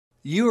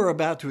You are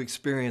about to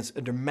experience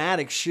a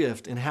dramatic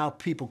shift in how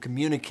people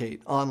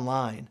communicate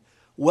online.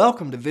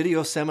 Welcome to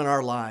Video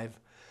Seminar Live.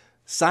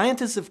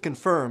 Scientists have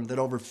confirmed that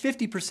over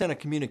 50% of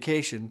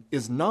communication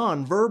is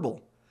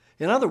nonverbal.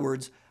 In other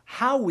words,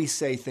 how we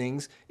say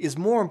things is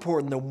more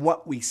important than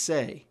what we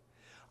say.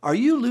 Are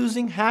you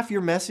losing half your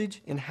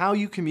message in how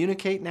you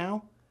communicate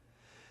now?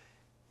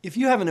 If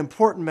you have an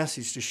important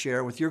message to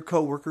share with your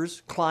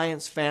coworkers,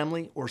 clients,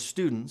 family, or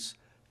students,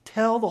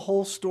 tell the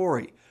whole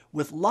story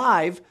with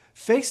live,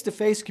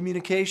 face-to-face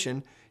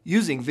communication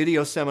using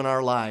Video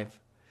Seminar Live.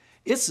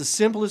 It's the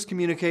simplest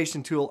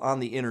communication tool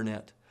on the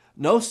internet.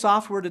 No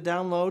software to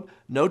download,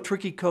 no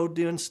tricky code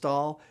to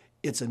install.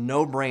 It's a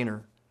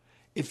no-brainer.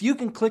 If you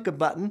can click a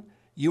button,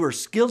 you are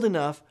skilled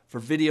enough for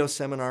Video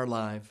Seminar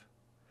Live.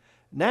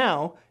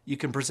 Now you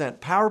can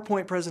present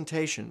PowerPoint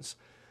presentations,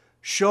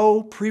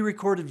 show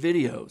pre-recorded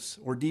videos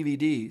or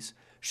DVDs,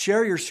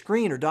 share your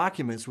screen or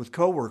documents with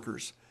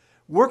coworkers,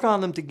 work on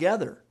them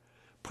together,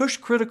 push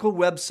critical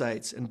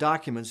websites and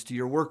documents to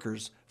your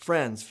workers,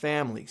 friends,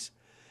 families,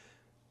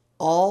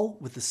 all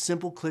with the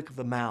simple click of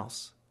the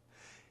mouse.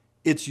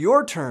 It's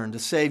your turn to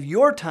save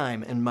your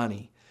time and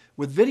money.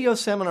 With Video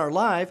Seminar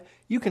Live,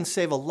 you can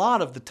save a lot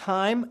of the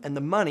time and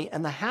the money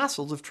and the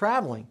hassles of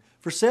traveling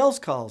for sales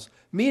calls,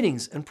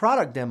 meetings, and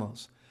product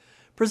demos.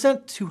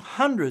 Present to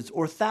hundreds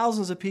or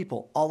thousands of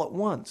people all at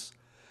once.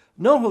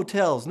 No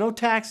hotels, no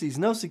taxis,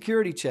 no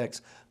security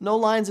checks, no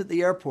lines at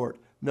the airport,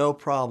 no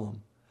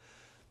problem.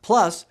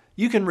 Plus,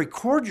 you can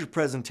record your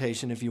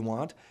presentation if you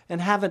want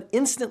and have it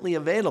instantly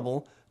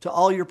available to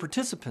all your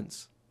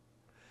participants.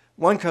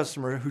 One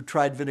customer who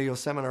tried Video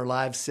Seminar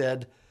Live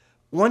said,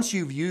 "Once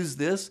you've used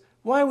this,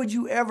 why would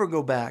you ever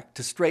go back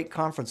to straight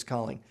conference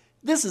calling?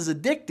 This is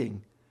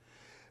addicting."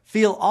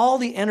 Feel all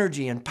the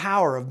energy and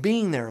power of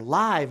being there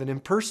live and in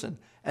person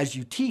as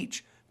you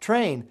teach,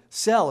 train,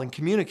 sell, and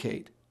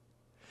communicate.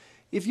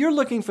 If you're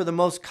looking for the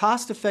most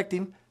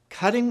cost-effective,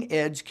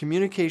 cutting-edge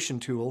communication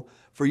tool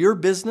for your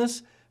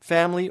business,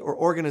 family, or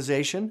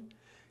organization,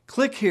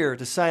 click here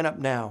to sign up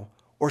now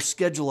or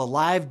schedule a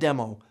live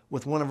demo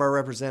with one of our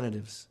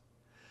representatives.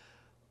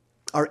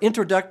 Our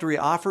introductory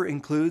offer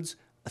includes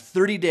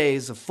 30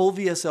 days of full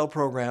VSL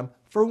program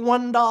for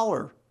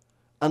 $1,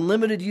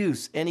 unlimited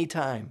use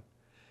anytime,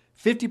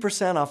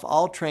 50% off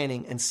all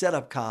training and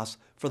setup costs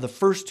for the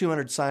first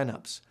 200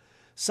 signups.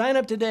 Sign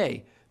up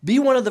today, be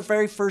one of the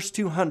very first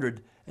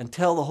 200, and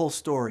tell the whole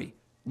story,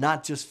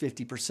 not just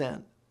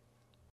 50%.